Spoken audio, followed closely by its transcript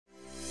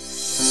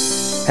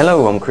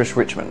Hello, I'm Chris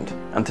Richmond,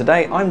 and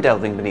today I'm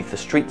delving beneath the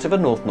streets of a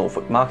North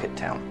Norfolk market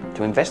town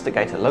to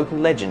investigate a local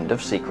legend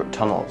of secret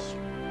tunnels.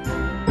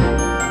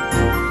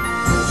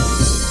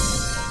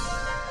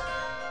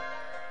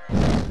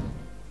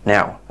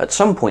 Now, at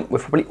some point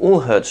we've probably all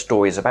heard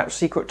stories about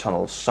secret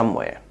tunnels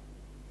somewhere.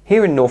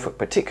 Here in Norfolk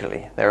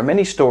particularly, there are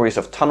many stories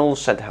of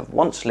tunnels said to have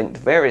once linked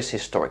various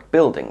historic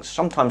buildings,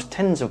 sometimes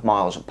tens of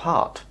miles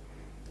apart.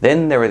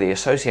 Then there are the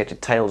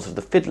associated tales of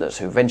the fiddlers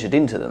who ventured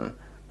into them,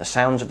 the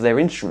sounds of their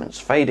instruments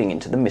fading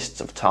into the mists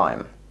of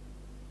time.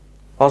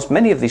 Whilst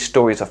many of these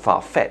stories are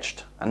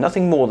far-fetched and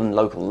nothing more than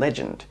local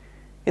legend,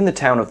 in the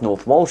town of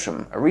North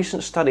Walsham a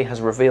recent study has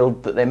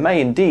revealed that there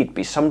may indeed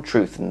be some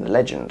truth in the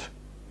legend.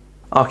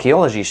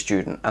 Archaeology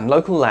student and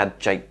local lad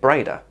Jake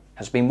Brader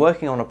has been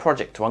working on a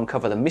project to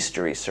uncover the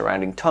mysteries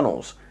surrounding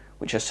tunnels,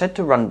 which are said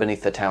to run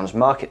beneath the town's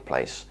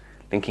marketplace,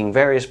 linking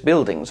various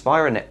buildings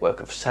via a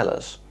network of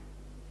cellars.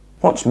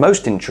 What's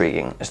most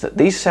intriguing is that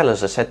these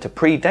cellars are said to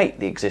predate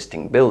the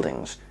existing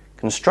buildings,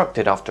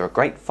 constructed after a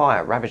great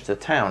fire ravaged the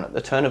town at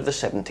the turn of the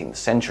 17th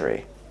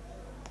century.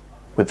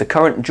 With the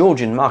current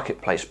Georgian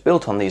marketplace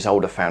built on these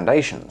older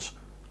foundations,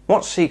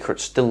 what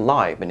secrets still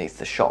lie beneath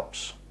the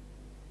shops?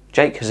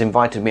 Jake has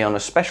invited me on a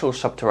special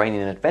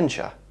subterranean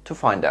adventure to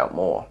find out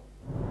more.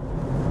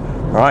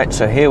 Right,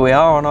 so here we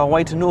are on our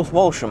way to North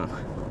Walsham,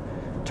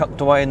 tucked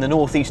away in the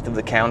northeast of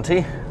the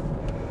county,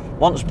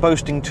 once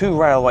boasting 2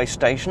 railway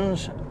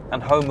stations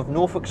and home of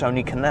Norfolk's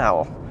only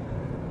canal.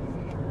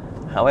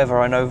 However,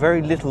 I know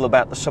very little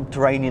about the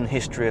subterranean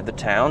history of the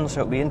town,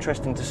 so it'll be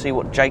interesting to see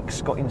what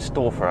Jake's got in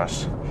store for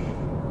us.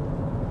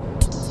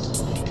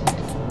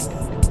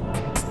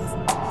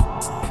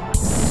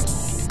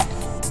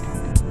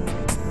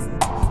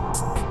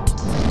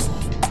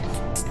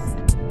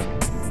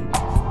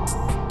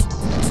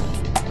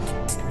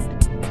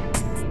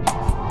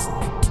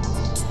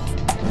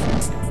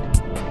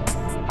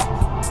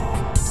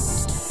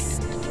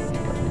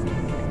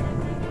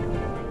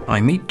 I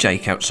meet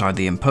Jake outside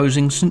the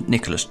imposing St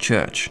Nicholas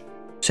Church,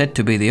 said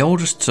to be the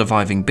oldest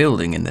surviving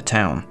building in the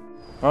town.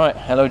 Right,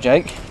 hello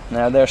Jake.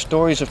 Now there are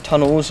stories of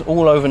tunnels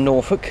all over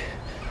Norfolk,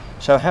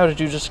 so how did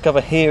you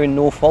discover here in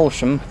North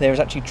Walsham there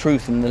is actually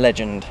truth in the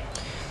legend?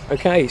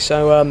 Okay,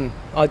 so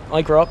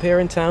I grew up here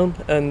in town,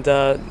 and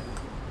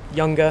being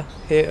younger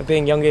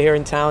here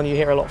in town, you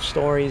hear a lot of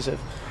stories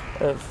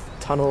of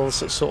tunnels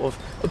that sort of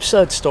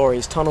absurd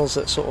stories, tunnels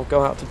that sort of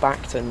go out to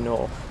Bacton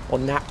or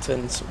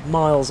Napton, sort of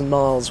miles and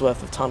miles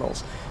worth of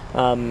tunnels.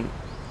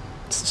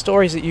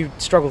 Stories that you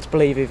struggle to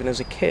believe even as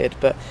a kid,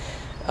 but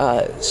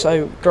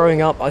so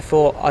growing up I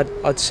thought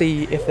I'd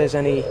see if there's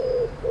any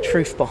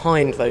truth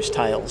behind those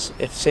tales,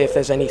 see if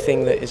there's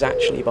anything that is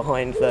actually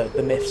behind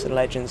the myths and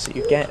legends that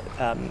you get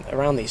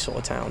around these sort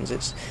of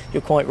towns.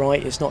 You're quite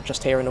right, it's not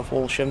just here in North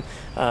Walsham,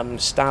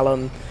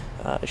 Stalham,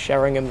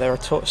 Sheringham, there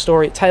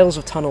are tales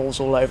of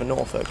tunnels all over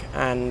Norfolk,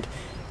 and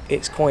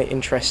it's quite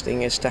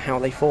interesting as to how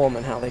they form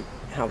and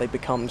how they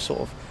become sort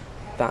of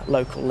that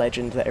local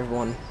legend that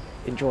everyone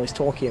enjoys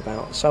talking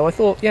about. So I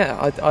thought, yeah,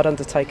 I'd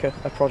undertake a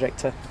project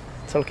to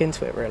look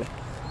into it, really.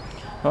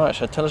 Alright,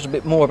 so tell us a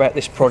bit more about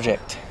this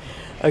project.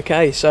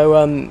 Okay,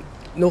 so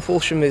North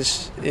Walsham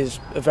is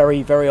a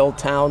very, very old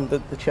town.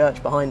 The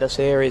church behind us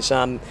here is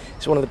one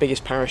of the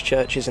biggest parish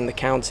churches in the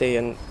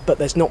county, but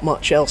there's not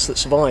much else that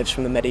survives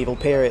from the medieval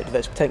period.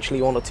 There's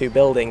potentially 1 or 2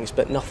 buildings,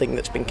 but nothing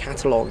that's been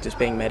catalogued as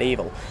being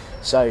medieval.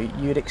 So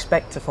you'd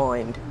expect to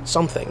find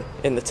something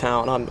in the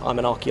town. I'm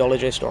an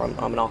archaeologist, or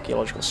I'm an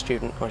archaeological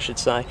student, I should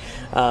say,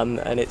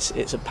 and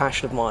it's a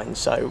passion of mine.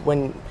 So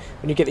when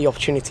you get the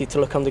opportunity to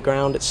look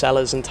underground at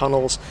cellars and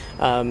tunnels,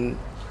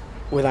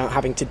 without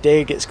having to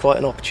dig, it's quite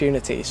an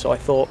opportunity. So I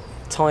thought,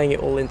 tying it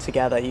all in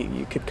together,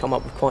 you could come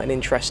up with quite an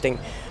interesting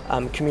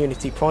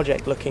community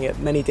project, looking at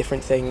many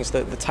different things,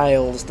 the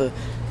tales, the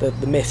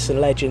myths and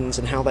legends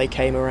and how they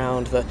came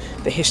around,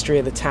 the history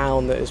of the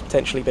town that has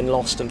potentially been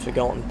lost and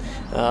forgotten,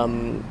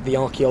 the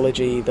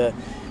archaeology, the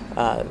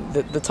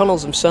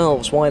tunnels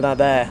themselves, why they're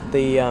there,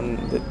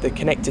 the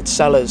connected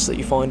cellars that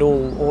you find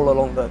all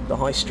along the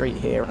high street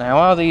here. Now,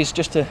 are these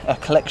just a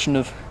collection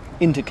of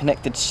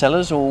interconnected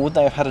cellars, or would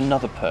they have had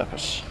another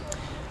purpose?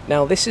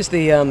 Now this is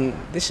going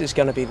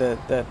to be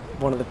the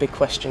one of the big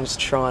questions to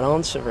try and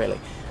answer, really.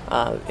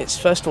 It's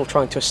first of all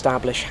trying to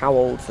establish how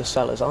old the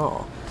cellars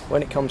are.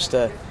 When it comes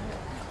to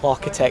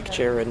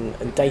architecture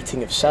and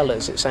dating of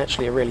cellars, it's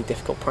actually a really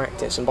difficult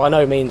practice, and by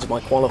no means am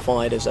I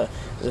qualified as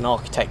an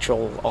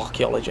architectural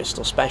archaeologist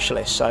or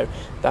specialist, so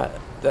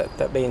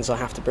that means I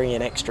have to bring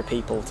in extra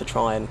people to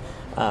try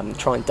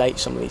and date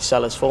some of these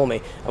cellars for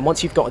me. And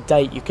once you've got a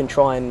date, you can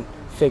try and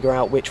figure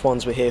out which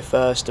ones were here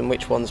first and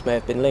which ones may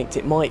have been linked.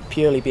 It might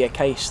purely be a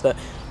case that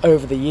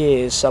over the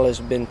years cellars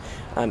have been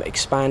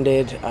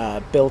expanded,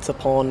 built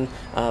upon,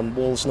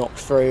 walls knocked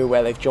through,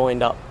 where they've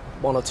joined up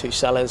one or two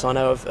cellars. I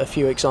know of a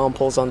few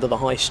examples under the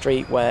high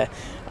street where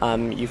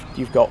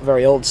you've got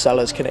very old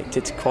cellars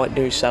connected to quite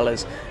new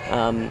cellars,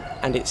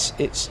 and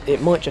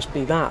it might just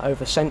be that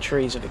over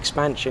centuries of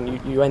expansion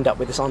you end up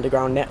with this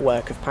underground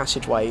network of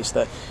passageways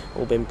that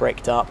all been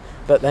bricked up.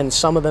 But then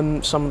some of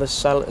the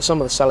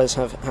cellars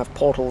have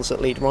portals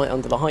that lead right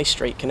under the high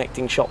street,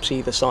 connecting shops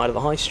either side of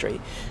the high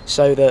street.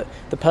 So that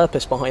the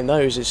purpose behind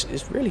those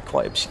is really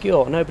quite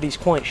obscure. Nobody's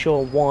quite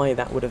sure why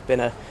that would have been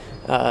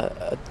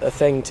a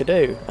thing to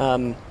do.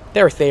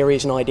 There are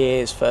theories and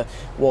ideas for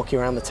walking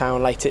around the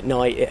town late at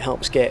night. It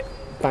helps get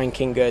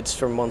banking goods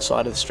from one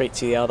side of the street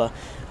to the other.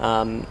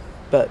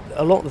 But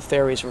a lot of the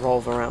theories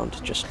revolve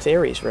around just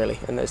theories, really,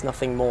 and there's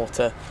nothing more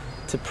to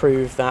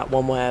prove that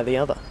one way or the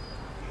other.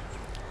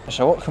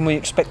 So what can we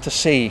expect to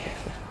see?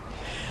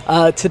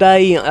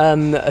 Today,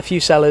 a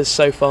few cellars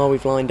so far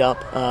we've lined up.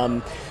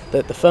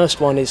 The first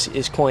one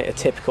is quite a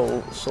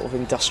typical sort of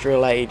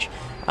industrial age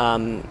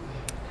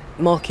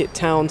market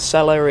town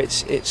cellar.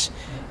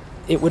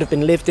 It would have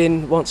been lived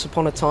in once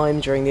upon a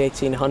time during the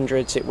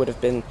 1800s. It would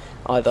have been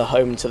either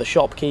home to the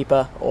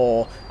shopkeeper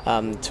or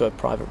to a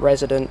private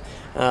resident,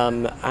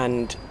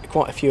 and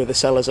quite a few of the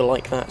cellars are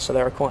like that. So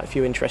there are quite a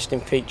few interesting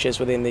features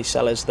within these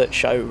cellars that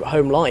show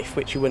home life,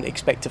 which you wouldn't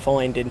expect to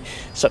find in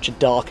such a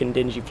dark and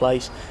dingy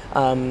place.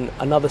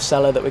 Another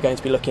cellar that we're going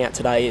to be looking at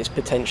today is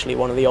potentially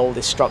one of the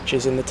oldest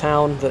structures in the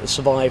town that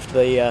survived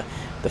the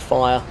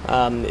fire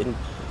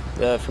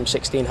from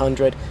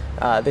 1600.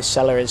 This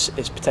cellar is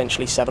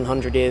potentially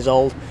 700 years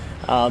old,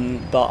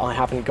 but I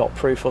haven't got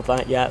proof of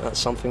that yet. That's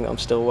something that I'm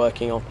still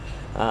working on.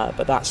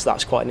 But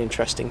that's quite an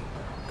interesting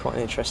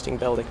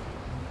building.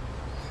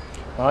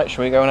 All right,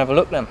 shall we go and have a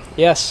look then?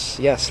 Yes,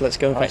 let's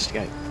go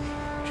investigate.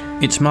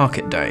 It's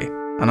market day,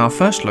 and our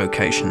first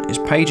location is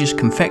Page's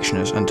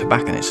Confectioners and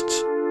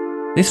Tobacconists.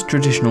 This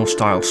traditional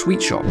style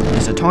sweet shop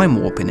is a time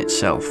warp in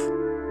itself,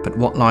 but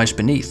what lies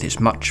beneath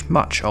is much,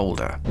 much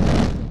older.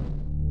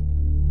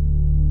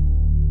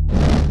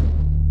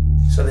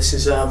 So this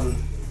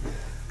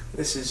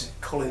is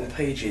Colin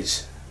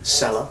Page's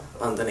cellar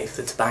underneath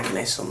the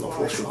Tobacconist on North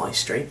Walsham High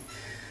Street.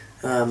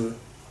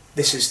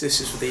 This is the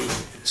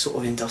sort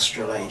of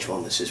industrial age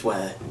one. This is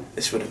where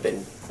this would have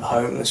been a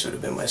home. This would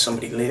have been where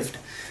somebody lived.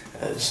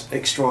 As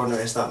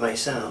extraordinary as that may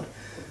sound,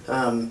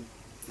 a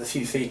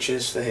few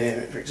features for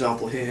here. For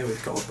example, here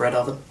we've got a bread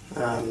oven,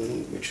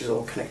 which is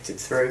all connected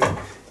through.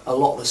 A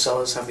lot of the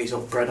cellars have these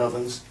old bread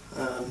ovens.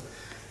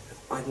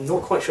 I'm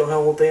not quite sure how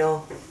old they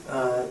are.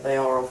 They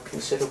are of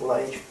considerable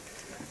age.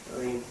 I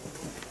mean,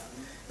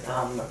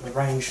 the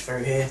range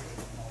through here.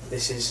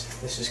 This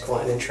is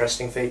quite an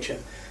interesting feature.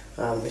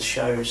 This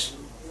shows,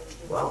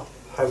 well,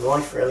 home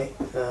life really.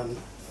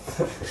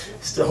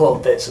 Still a lot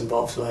of bits and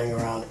bobs laying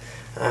around,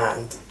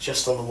 and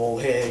just on the wall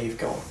here you've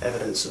got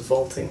evidence of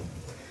vaulting,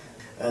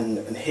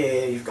 and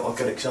here you've got a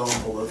good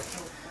example of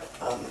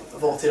a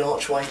vaulted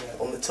archway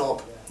on the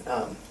top,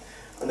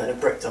 and then a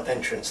bricked up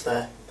entrance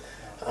there.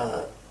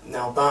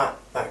 Now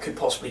that could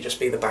possibly just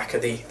be the back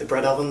of the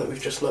bread oven that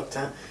we've just looked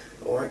at,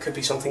 or it could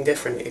be something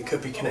different. It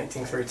could be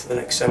connecting through to the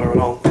next cellar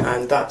along,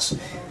 and that's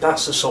the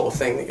sort of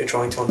thing that you're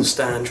trying to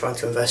understand, trying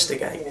to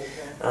investigate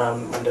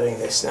when doing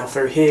this. Now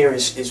through here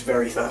is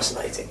very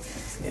fascinating.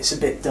 It's a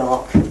bit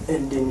dark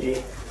and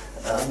dingy,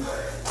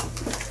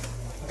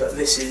 but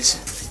this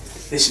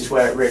is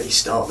where it really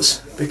starts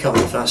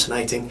becoming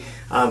fascinating.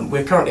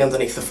 We're currently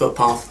underneath the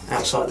footpath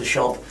outside the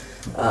shop,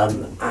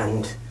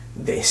 and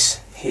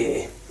this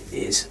here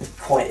is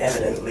quite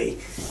evidently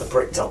a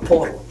bricked up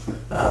portal.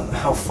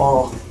 How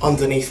far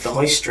underneath the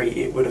high street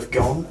it would have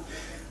gone,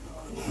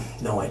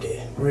 no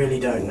idea, really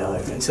don't know.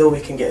 Until we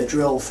can get a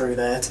drill through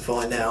there to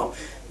find out,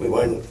 we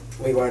won't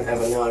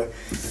ever know.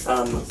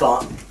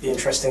 But the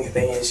interesting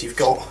thing is you've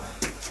got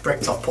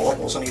bricked up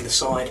portals on either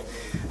side.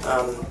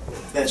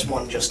 There's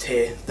one just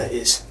here that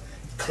is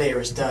clear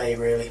as day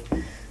really.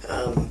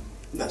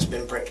 That's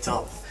been bricked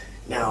up.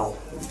 Now,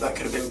 that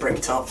could have been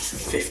bricked up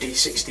 50,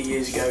 60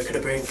 years ago, could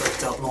have been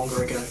bricked up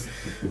longer ago.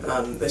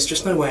 There's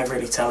just no way of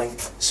really telling.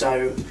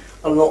 So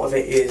a lot of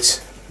it is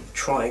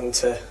trying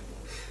to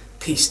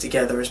piece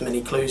together as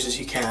many clues as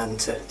you can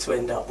to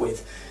end up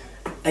with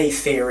a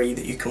theory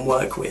that you can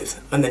work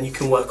with, and then you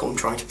can work on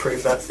trying to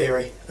prove that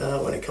theory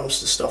when it comes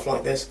to stuff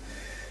like this.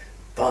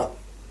 But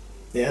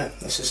yeah,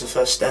 this is the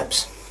first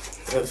steps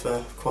of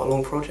quite a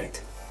long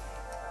project.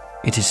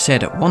 It is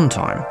said at one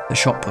time the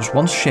shop was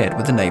once shared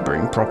with a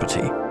neighbouring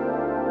property.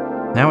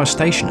 Now as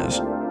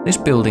stationers, this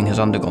building has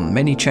undergone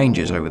many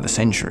changes over the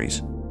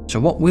centuries, so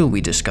what will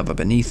we discover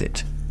beneath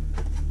it?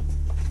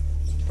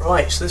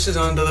 Right, so this is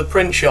under the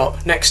print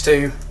shop next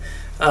to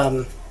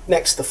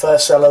the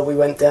first cellar we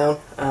went down,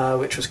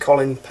 which was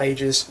Colin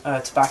Page's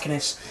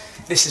Tobacconist.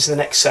 This is the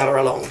next cellar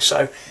along,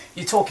 so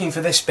you're talking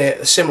for this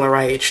bit a similar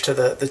age to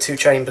the two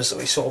chambers that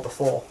we saw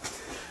before.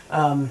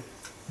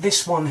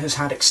 This one has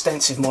had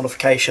extensive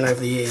modification over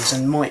the years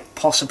and might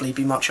possibly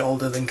be much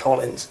older than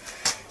Colin's.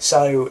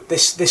 So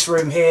this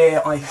room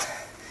here,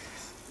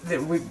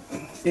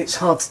 it's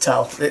hard to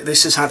tell.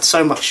 This has had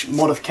so much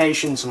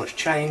modification, so much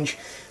change.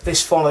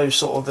 this follows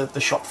sort of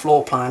the shop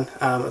floor plan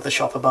of the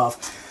shop above,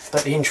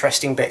 but the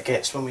interesting bit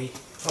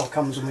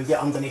comes when we get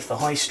underneath the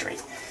high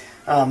street.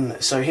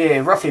 So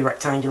here, roughly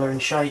rectangular in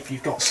shape,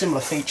 you've got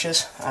similar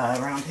features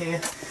around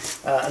here.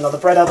 Another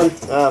bread oven.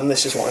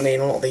 This is what I mean,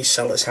 a lot of these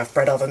cellars have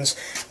bread ovens.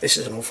 This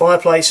is an old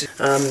fireplace.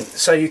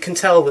 So you can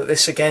tell that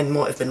this again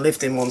might have been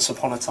lived in once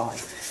upon a time.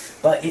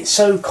 But it's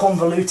so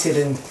convoluted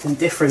and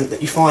different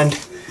that you find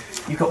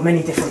you've got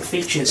many different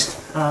features.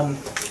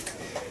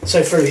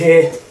 So through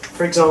here,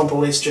 for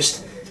example, is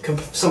just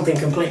something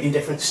completely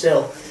different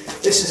still.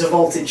 This is a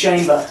vaulted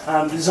chamber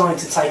designed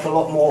to take a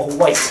lot more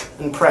weight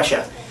and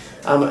pressure.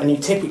 And you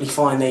typically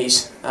find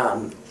these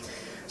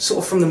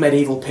sort of from the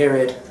medieval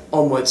period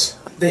onwards.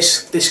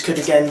 This could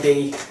again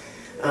be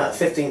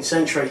 15th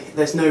century.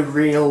 There's no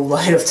real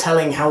way of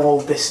telling how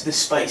old this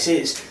space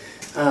is.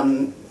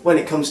 When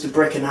it comes to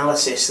brick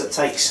analysis, that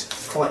takes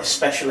quite a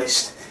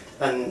specialist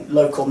and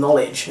local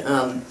knowledge.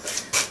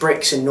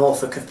 Bricks in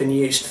Norfolk have been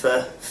used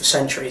for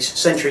centuries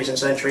and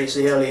centuries,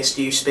 the earliest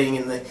use being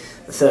in the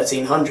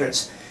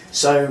 1300s.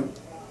 So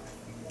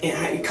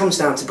it comes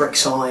down to brick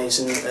size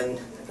and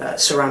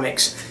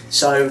ceramics,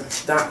 so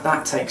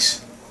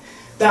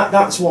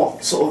that's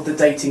what sort of the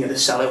dating of the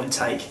cellar would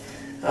take.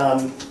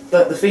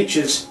 But the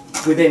features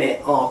within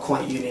it are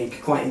quite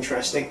unique, quite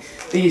interesting.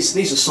 These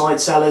are side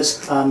cellars,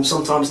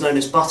 sometimes known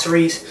as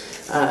butteries.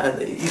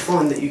 You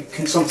find that you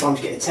can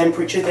sometimes get a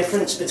temperature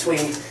difference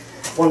between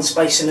one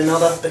space and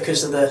another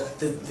because of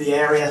the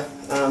area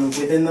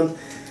within them.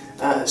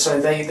 So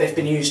they've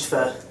been used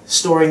for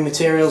storing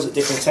materials at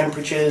different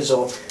temperatures,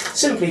 or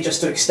simply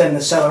just to extend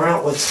the cellar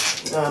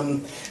outwards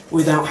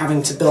without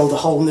having to build a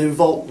whole new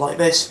vault like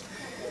this.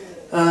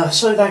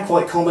 So they're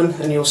quite common,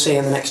 and you'll see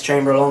in the next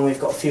chamber along we've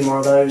got a few more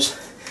of those.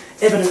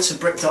 Evidence of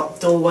bricked up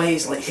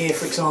doorways, like here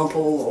for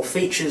example, or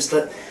features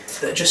that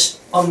are just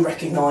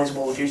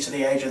unrecognisable due to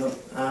the age of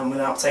them.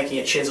 Without taking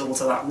a chisel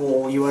to that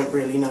wall, you won't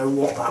really know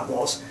what that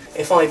was.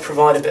 If I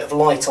provide a bit of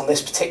light on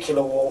this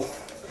particular wall,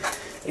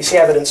 you see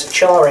evidence of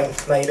charring,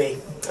 maybe.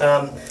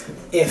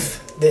 If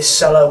this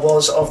cellar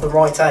was of the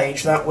right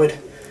age, that would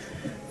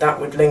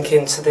link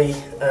into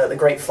the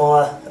Great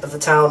Fire of the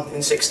town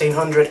in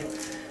 1600.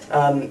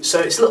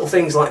 So it's little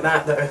things like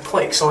that that are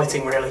quite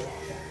exciting, really.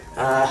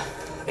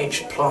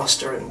 Ancient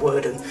plaster and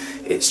wood, and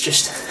it's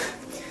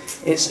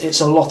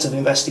a lot of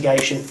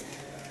investigation.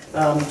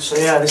 So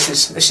yeah,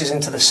 this is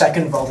into the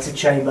second vaulted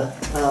chamber.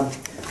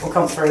 We'll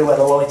come through where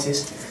the light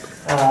is.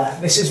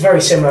 This is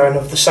very similar and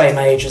of the same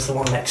age as the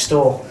one next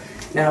door.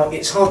 Now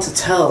it's hard to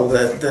tell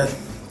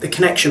the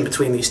connection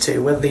between these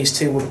two, whether these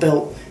two were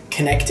built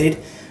connected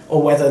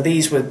or whether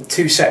these were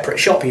two separate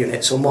shop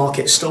units or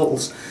market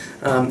stalls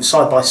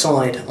side by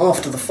side.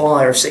 After the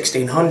fire of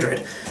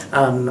 1600,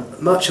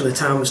 much of the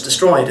town was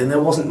destroyed and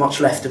there wasn't much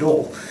left at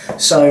all.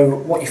 So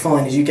what you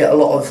find is you get a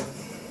lot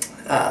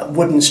of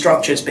wooden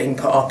structures being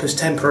put up as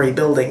temporary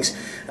buildings,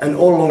 and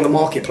all along the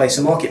marketplace.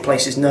 The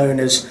marketplace is known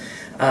as,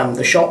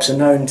 the shops are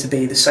known to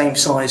be the same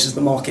size as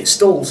the market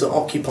stalls that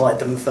occupied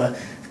them for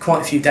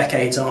quite a few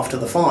decades after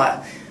the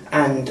fire.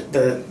 And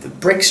the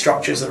brick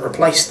structures that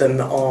replaced them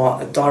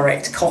are a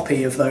direct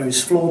copy of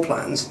those floor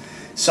plans.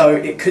 So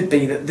it could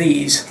be that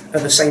these are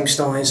the same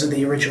size as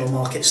the original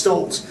market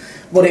stalls.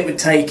 What it would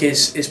take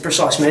is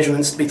precise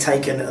measurements to be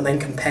taken and then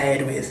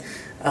compared with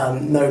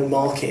known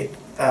market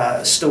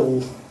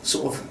stall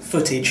sort of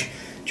footage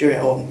during,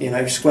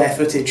 or square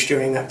footage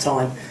during that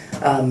time.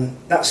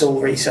 That's all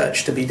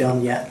research to be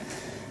done yet.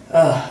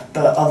 But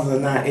other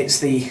than that, it's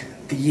the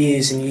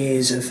years and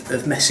years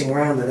of messing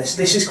around with this.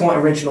 This is quite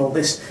original.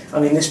 This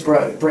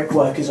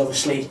brickwork is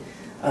obviously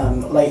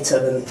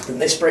later than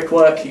this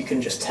brickwork. You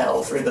can just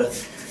tell through the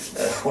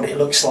what it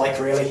looks like,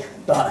 really.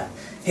 But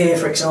here,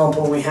 for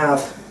example, we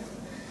have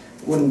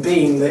wooden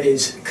beam that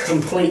is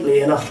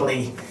completely and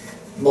utterly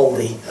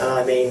mouldy.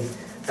 I mean,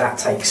 that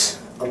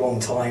takes a long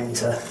time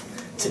to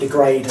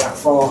degrade that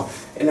far.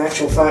 In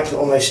actual fact, it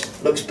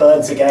almost looks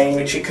burnt again,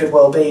 which it could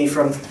well be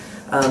from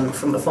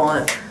the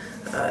fire.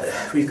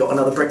 We've got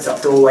another bricked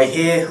up doorway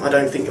here. I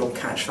don't think you'll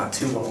catch that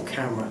too well on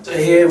camera. So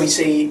here we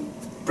see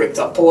bricked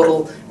up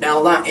portal.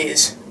 Now that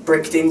is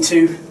bricked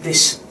into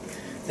this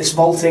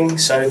vaulting,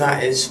 so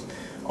that is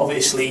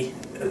obviously,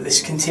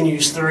 this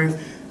continues through.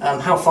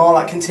 How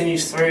far that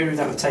continues through,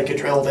 that would take a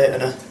drill bit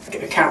and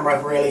a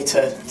camera really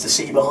to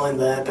see behind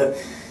there. But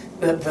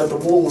the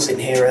walls in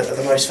here are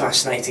the most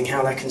fascinating,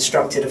 how they're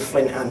constructed of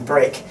flint and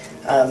brick,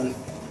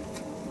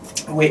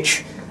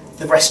 which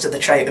the rest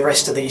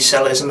of these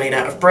cellars are made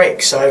out of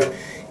brick. So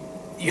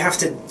you have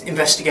to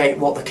investigate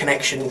what the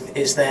connection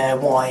is there,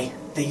 why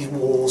these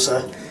walls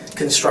are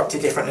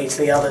constructed differently to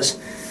the others.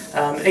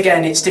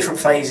 Again, it's different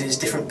phases,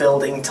 different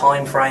building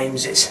time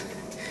frames.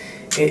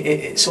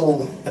 It's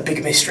all a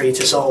big mystery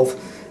to solve.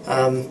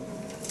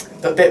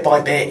 But bit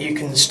by bit, you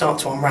can start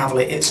to unravel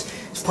it. It's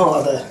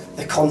part of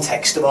the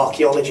context of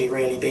archaeology,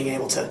 really, being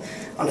able to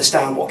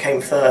understand what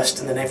came first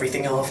and then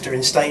everything after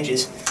in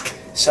stages.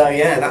 So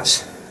yeah,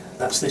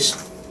 that's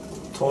this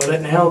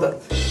toilet now.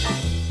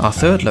 Our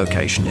third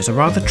location is a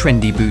rather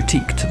trendy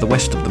boutique to the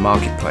west of the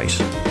marketplace.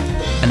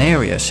 an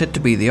area said to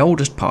be the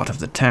oldest part of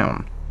the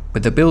town,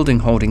 with the building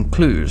holding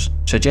clues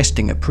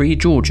suggesting a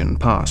pre-Georgian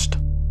past.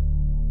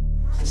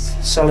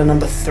 Cellar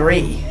number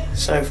 3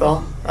 so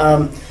far.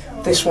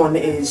 This one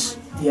is,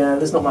 yeah,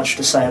 there's not much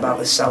to say about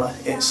this cellar.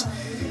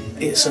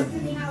 It's a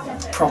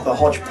proper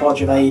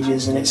hodgepodge of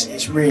ages, and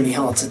it's really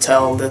hard to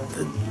tell the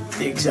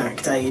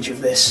exact age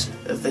of this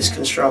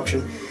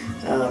construction.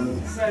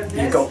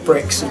 You've got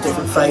bricks of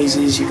different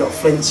phases, you've got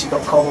flints, you've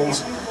got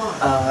cobbles,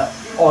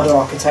 odd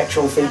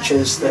architectural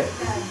features that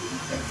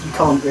you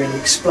can't really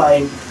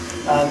explain.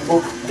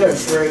 We'll go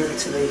through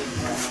to the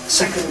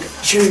second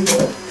tube.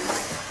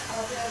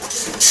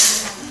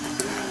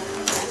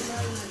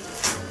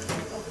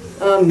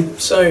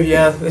 So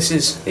yeah, this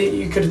is,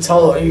 you could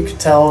tell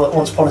that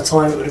once upon a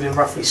time it would have been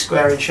roughly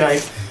square in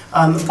shape,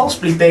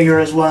 possibly bigger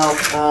as well.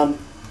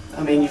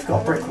 I mean, you've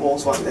got brick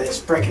walls like this,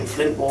 brick and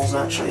flint walls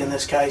actually in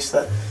this case,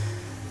 that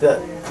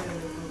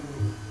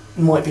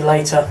might be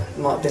later,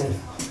 might have been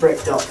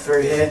bricked up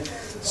through here,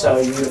 so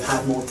you would have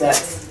had more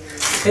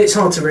depth. It's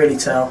hard to really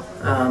tell.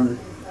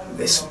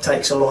 This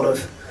takes a lot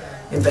of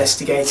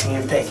investigating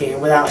and picking,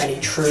 and without any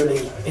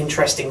truly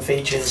interesting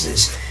features,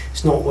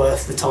 it's not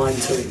worth the time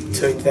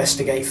to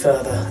investigate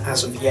further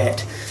as of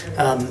yet.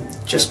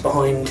 Just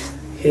behind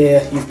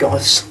here you've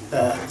got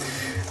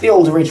the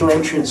old original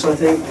entrance, I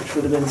think, which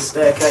would have been the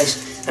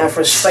staircase. Now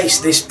for a space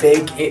this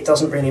big, it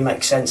doesn't really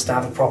make sense to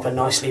have a proper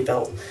nicely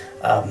built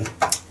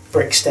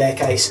brick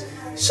staircase,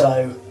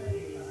 so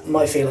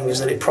my feeling is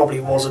that it probably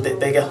was a bit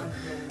bigger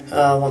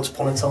once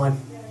upon a time,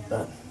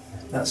 but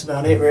that's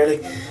about it really.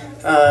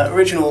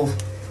 Original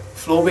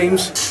floor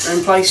beams are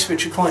in place,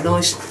 which are quite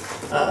nice.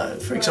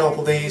 For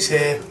example, these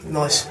here,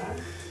 nice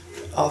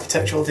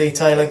architectural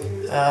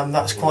detailing.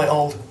 That's quite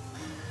old.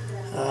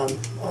 I'm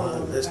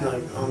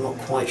not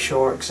quite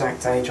sure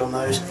exact age on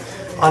those.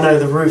 I know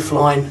the roof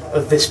line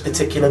of this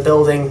particular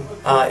building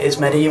is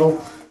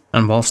medieval.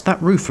 And whilst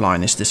that roof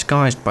line is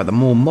disguised by the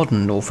more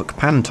modern Norfolk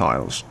pan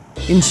tiles,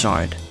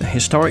 inside the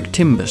historic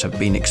timbers have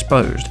been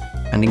exposed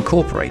and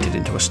incorporated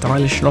into a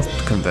stylish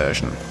loft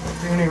conversion.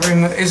 The only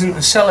room that isn't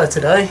a cellar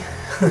today.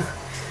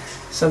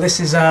 So this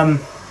is the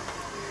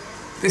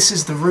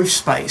roof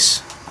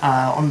space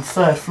on the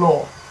 3rd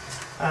floor,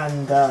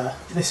 and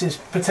this is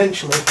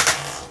potentially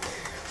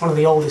one of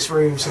the oldest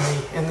roofs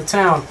in the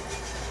town.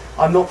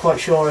 I'm not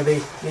quite sure of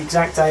the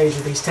exact age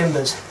of these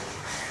timbers,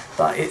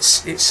 but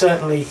it's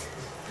certainly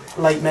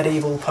late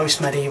medieval,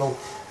 post medieval,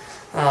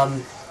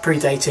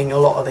 predating a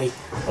lot of the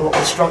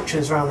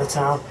structures around the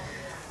town.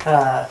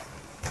 I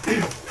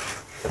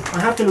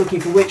have been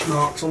looking for witch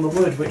marks on the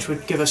wood, which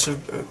would give us a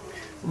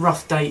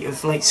rough date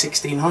of late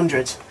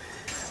 1600s.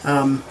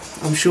 I'm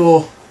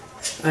sure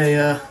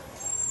an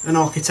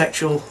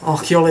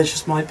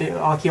archaeologist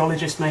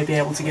may be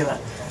able to give a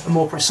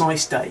more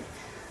precise date,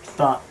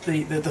 but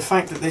the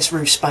fact that this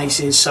roof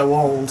space is so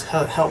old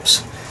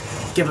helps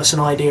give us an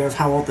idea of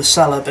how old the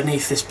cellar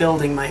beneath this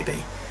building may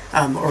be,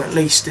 or at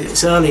least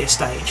its earlier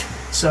stage.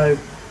 So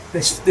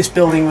this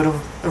building would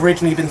have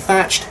originally been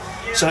thatched,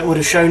 so it would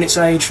have shown its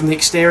age from the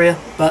exterior,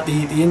 but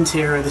the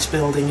interior of this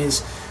building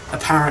is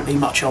apparently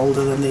much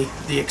older than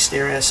the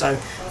exterior. So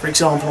for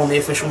example, on the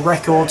official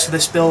records for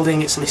this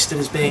building it's listed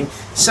as being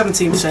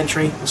 17th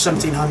century or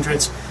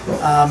 1700s.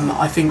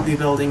 I think the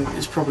building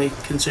is probably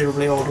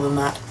considerably older than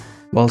that.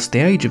 Whilst the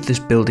age of this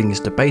building is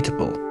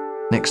debatable,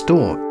 next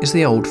door is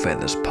the Old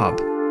Feathers pub.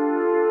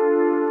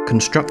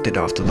 Constructed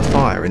after the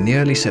fire in the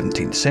early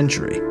 17th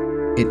century,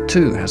 it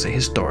too has a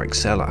historic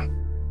cellar.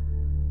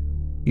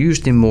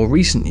 Used in more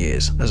recent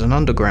years as an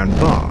underground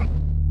bar,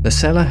 the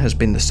cellar has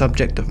been the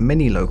subject of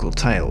many local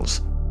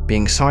tales,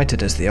 being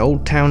cited as the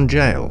old town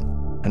jail,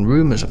 and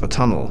rumours of a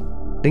tunnel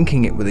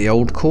linking it with the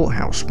old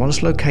courthouse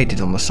once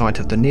located on the site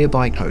of the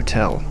nearby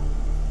hotel.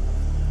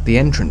 The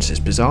entrance is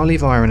bizarrely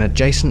via an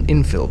adjacent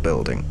infill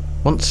building,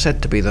 once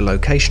said to be the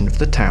location of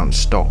the town's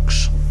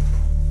stocks.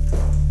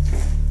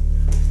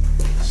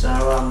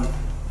 So,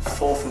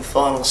 fourth and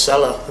final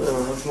cellar,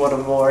 one of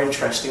the more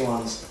interesting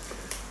ones.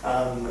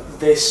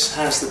 This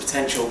has the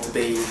potential to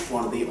be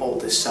one of the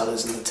oldest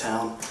cellars in the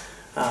town.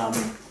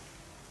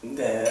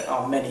 There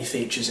are many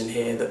features in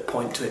here that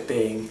point to it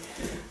being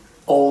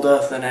older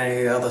than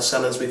any of the other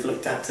cellars we've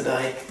looked at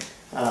today.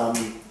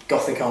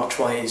 Gothic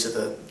archways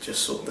are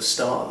just sort of the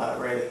start of that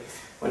really.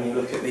 When you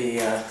look at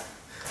the,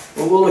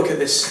 we'll look at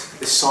this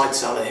side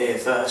cellar here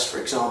first, for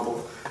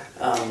example.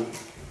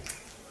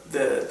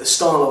 The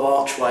style of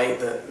archway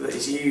that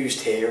is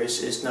used here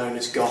is known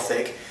as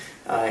Gothic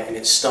in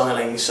its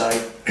styling. So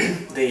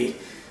the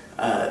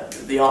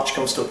arch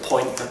comes to a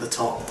point at the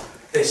top.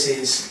 This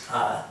is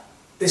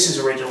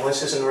original.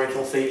 This is an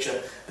original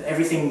feature, but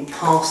everything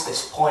past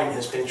this point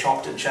has been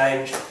chopped and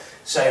changed.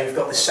 So you've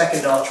got the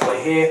second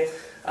archway here.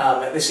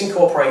 This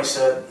incorporates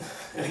an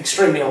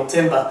extremely old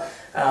timber,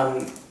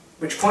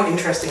 which quite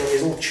interestingly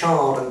is all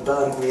charred and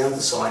burned on the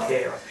underside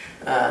here.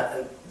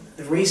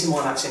 The reason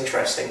why that's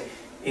interesting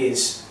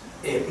is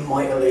it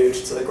might allude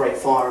to the Great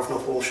Fire of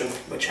North Walsham,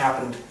 which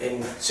happened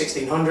in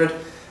 1600.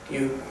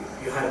 You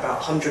had about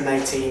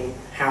 118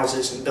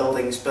 houses and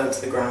buildings burnt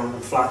to the ground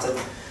and flattened.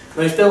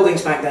 Those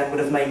buildings back then would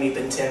have mainly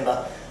been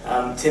timber,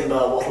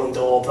 wattle and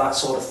daub, that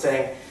sort of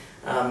thing.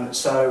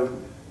 So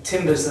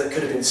timbers that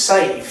could have been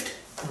saved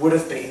would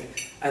have been,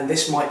 and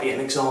this might be an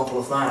example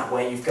of that,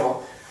 where you've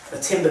got a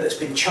timber that's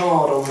been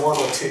charred on one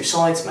or two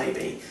sides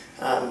maybe,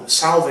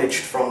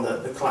 salvaged from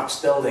the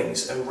collapsed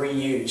buildings and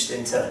reused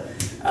into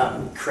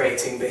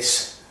creating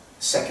this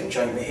second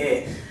chamber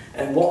here.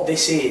 And what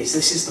this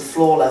is the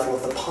floor level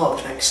of the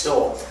pub next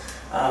door.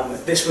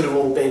 This would have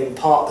all been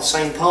part of the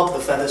same pub, the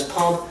Feathers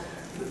pub,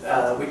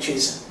 which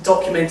is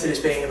documented as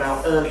being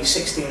about early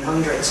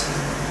 1600s.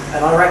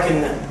 And I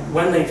reckon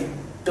when they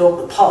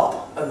built the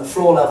pub and the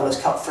floor level is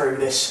cut through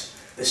this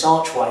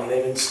archway,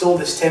 they've installed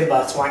this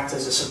timber to act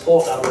as a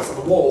support level for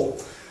the wall,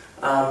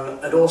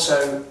 and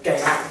also gain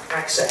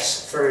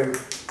access through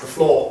the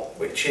floor,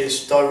 which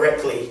is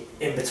directly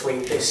in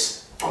between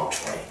this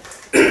archway,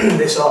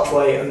 this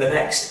archway and the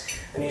next.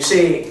 And you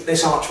see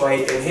this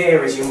archway in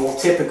here is your more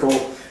typical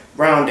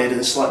rounded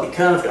and slightly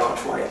curved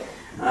archway.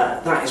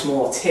 That is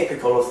more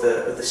typical of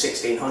the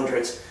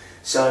 1600s.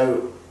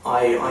 So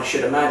I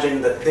should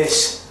imagine that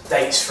this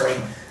dates from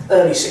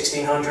early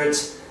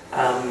 1600s,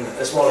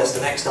 as well as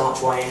the next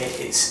archway, and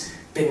it's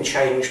been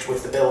changed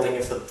with the building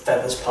of the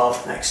Feathers pub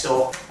next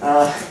door.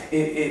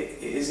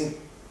 It is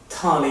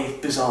entirely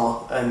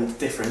bizarre and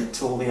different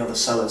to all the other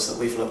cellars that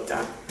we've looked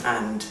at,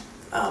 and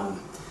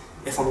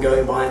if I'm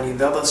going by any of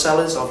the other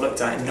cellars I've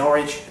looked at in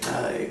Norwich,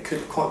 it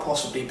could quite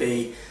possibly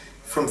be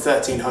from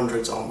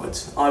 1300s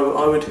onwards. I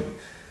would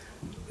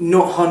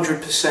not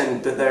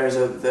 100%, but there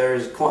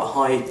is quite a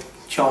high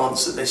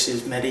chance that this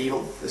is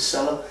medieval, this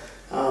cellar,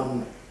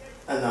 and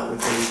that would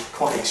be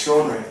quite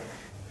extraordinary.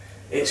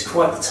 It's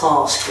quite the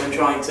task when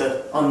trying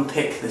to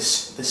unpick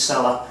this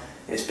cellar.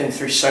 It's been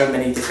through so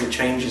many different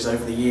changes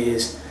over the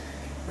years.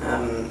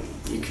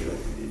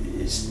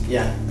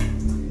 Yeah.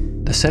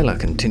 The cellar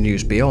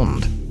continues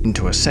beyond,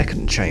 into a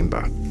second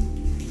chamber.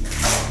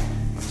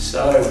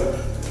 So,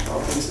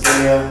 up into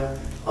the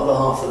other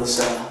half of the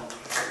cellar.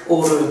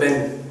 All would have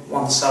been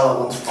one cellar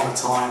once upon a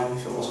time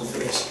if it wasn't for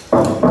this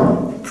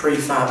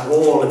prefab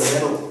wall in the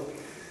middle.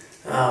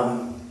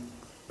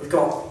 We've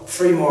got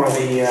three more of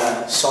the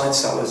side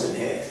cellars in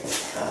here,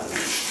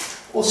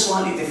 all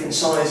slightly different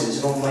sizes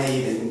and all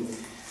made in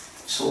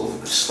sort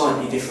of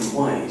slightly different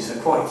ways.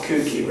 They're quite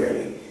kooky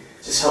really.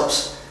 Just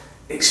helps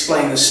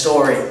explain the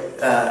story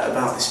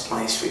about this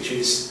place, which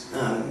is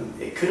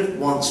it could have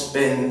once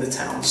been the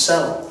town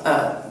cell,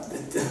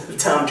 the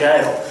town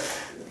jail.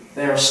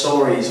 There are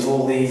stories of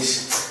all these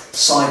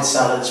side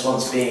cellars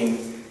once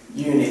being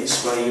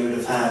units where you would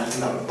have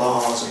had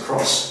bars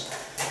across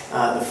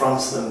the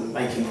front of them,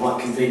 making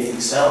quite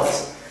convenient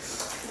cells.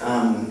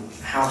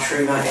 How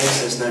true that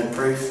is, there's no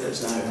proof,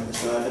 there's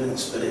no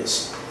evidence, but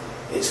it's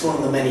one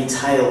of the many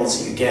tales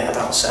that you get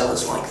about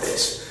cellars like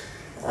this.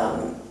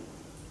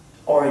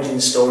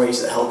 Origin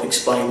stories that help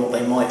explain what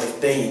they might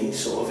have been,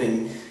 sort of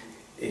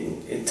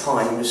in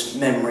time as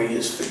memory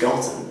is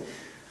forgotten.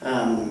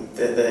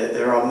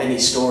 There are many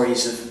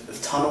stories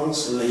of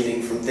tunnels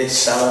leading from this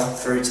cellar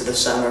through to the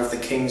cellar of the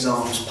King's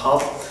Arms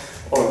pub,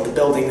 or of the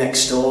building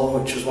next door,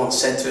 which was once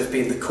said to have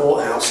been the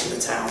courthouse in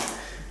the town.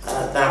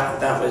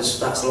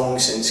 That's long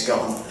since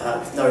gone.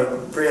 No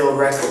real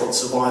record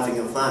surviving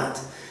of that.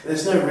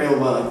 There's no real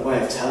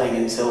way of telling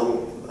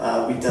until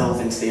we delve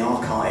into the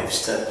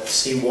archives to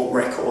see what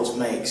records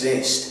may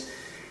exist.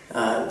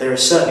 There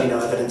is certainly no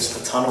evidence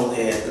of a tunnel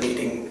here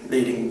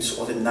leading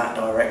sort of in that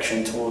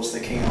direction towards the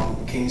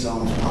King's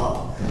Arms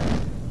pub,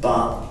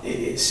 but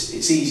it's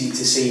easy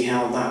to see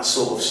how that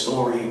sort of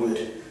story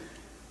would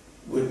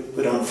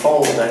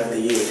unfold over the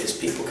years,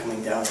 people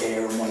coming down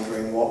here and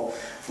wondering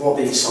what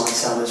these side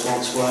cellars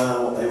once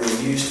were, what they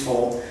were used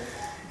for.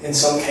 In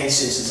some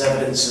cases there's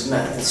evidence of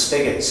metal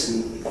spigots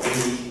and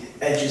the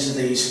edges of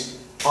these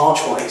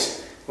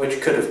archways,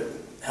 which could have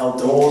held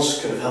doors,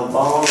 could have held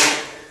bars.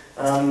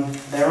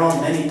 There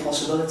are many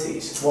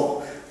possibilities.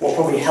 What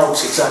probably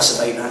helps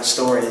exacerbate that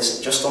story is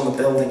that just on the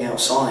building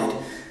outside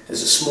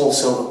there's a small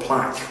silver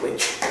plaque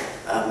which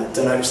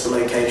denotes the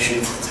location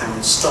of the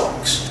town's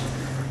stocks.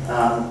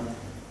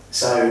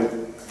 So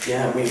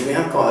yeah, we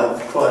have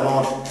quite an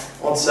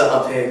odd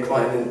setup here,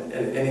 quite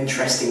an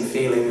interesting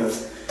feeling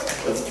of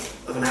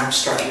an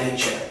abstract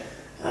nature.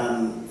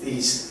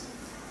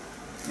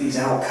 These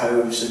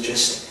alcoves are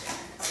just,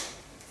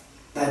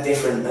 they're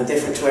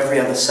different to every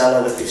other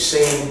cellar that we've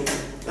seen.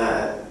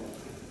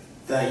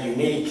 They're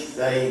unique.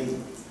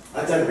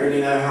 I don't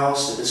really know how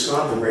else to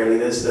describe them really.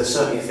 There's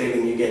certainly a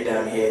feeling you get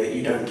down here that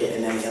you don't get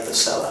in any other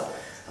cellar.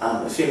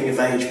 A feeling of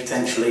age,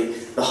 potentially.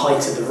 The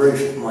height of the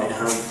roof might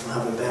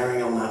have a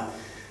bearing on that.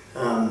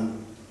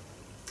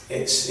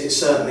 It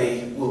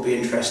certainly will be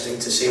interesting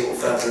to see what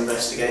further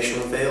investigation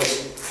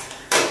reveals.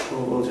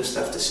 We'll just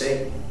have to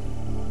see.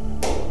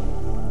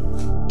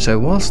 So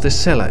whilst this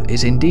cellar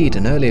is indeed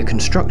an earlier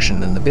construction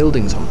than the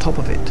buildings on top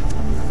of it,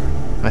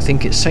 I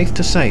think it's safe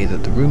to say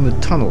that the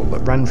rumoured tunnel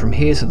that ran from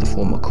here to the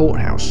former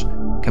courthouse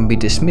can be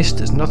dismissed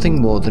as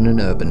nothing more than an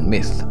urban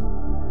myth.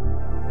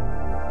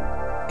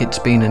 It's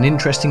been an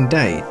interesting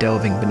day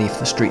delving beneath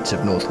the streets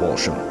of North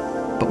Walsham,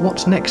 But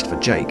what's next for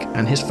Jake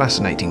and his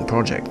fascinating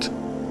project?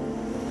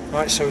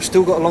 Right, so we've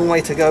still got a long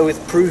way to go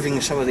with proving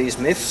some of these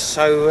myths,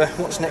 so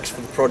what's next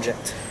for the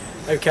project?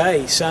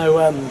 Okay, so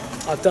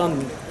I've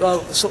done, well,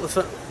 sort of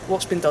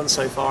what's been done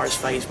so far is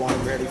phase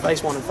 1 really,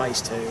 phase 1 and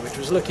phase 2, which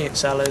was looking at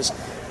cellars,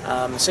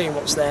 seeing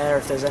what's there,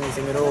 if there's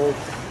anything at all.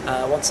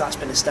 Once that's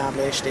been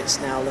established, it's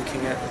now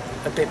looking at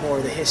a bit more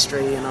of the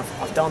history, and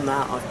I've done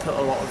that. I've put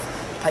a lot of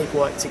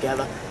paperwork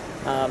together.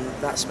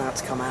 That's about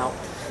to come out.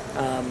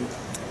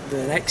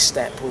 The next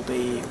step will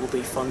be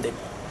funding.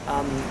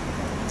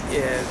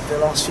 The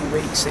last few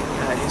weeks,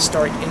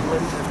 Historic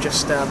England have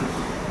just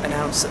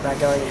announced that they're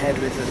going ahead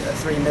with a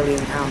 £3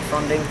 million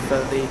funding for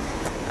the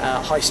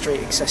High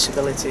Street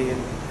Accessibility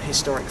and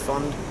Historic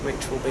Fund,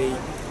 which will be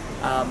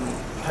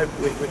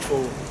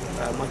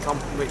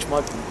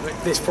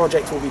this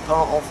project will be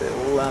part of. It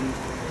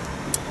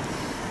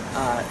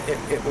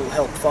will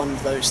help fund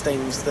those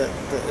things that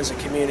as a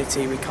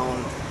community we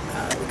can't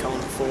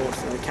afford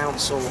through the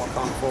council, or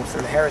can't afford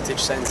through the Heritage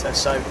Centre.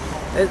 So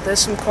there's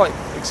some quite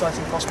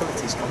exciting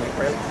possibilities coming,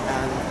 really,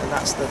 and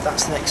that's the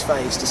next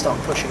phase, to start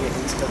pushing it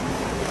into the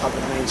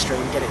public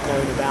mainstream, get it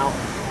known about.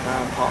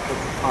 Part of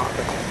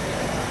the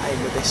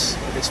aim of this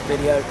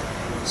video.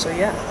 So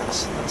yeah,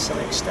 that's the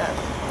next step.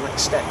 The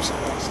next steps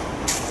at least.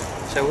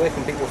 So where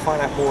can people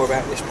find out more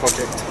about this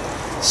project?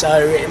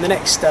 So in the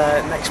next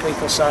week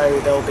or so,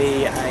 there'll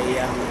be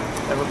a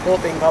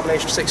report being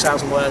published,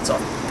 6,000 words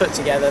I've put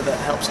together, that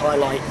helps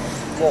highlight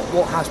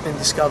what has been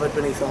discovered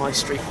beneath the High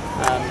Street.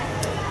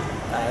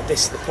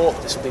 This will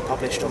be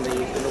published on the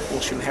North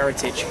Walsham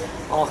Heritage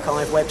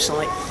Archive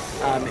website.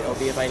 It'll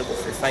be available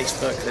through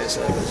Facebook. There's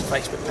a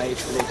Facebook page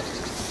for the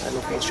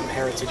North Walsham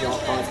Heritage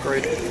Archive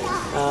group,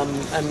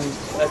 and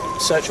a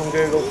search on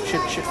Google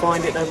should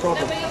find it, no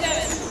problem.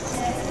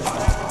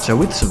 So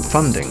with some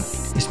funding,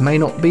 this may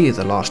not be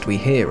the last we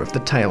hear of the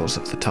tales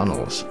of the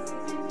tunnels.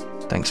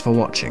 Thanks for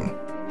watching.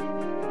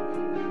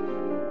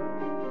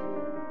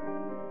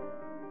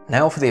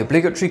 Now for the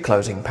obligatory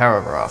closing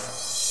paragraph.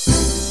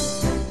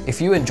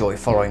 If you enjoy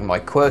following my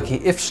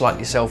quirky, if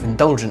slightly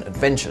self-indulgent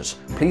adventures,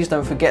 please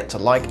don't forget to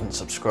like and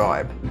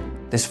subscribe.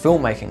 This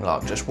filmmaking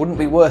lark just wouldn't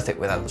be worth it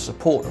without the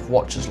support of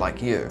watchers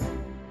like you.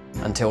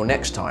 Until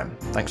next time,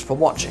 thanks for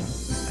watching,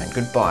 and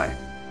goodbye.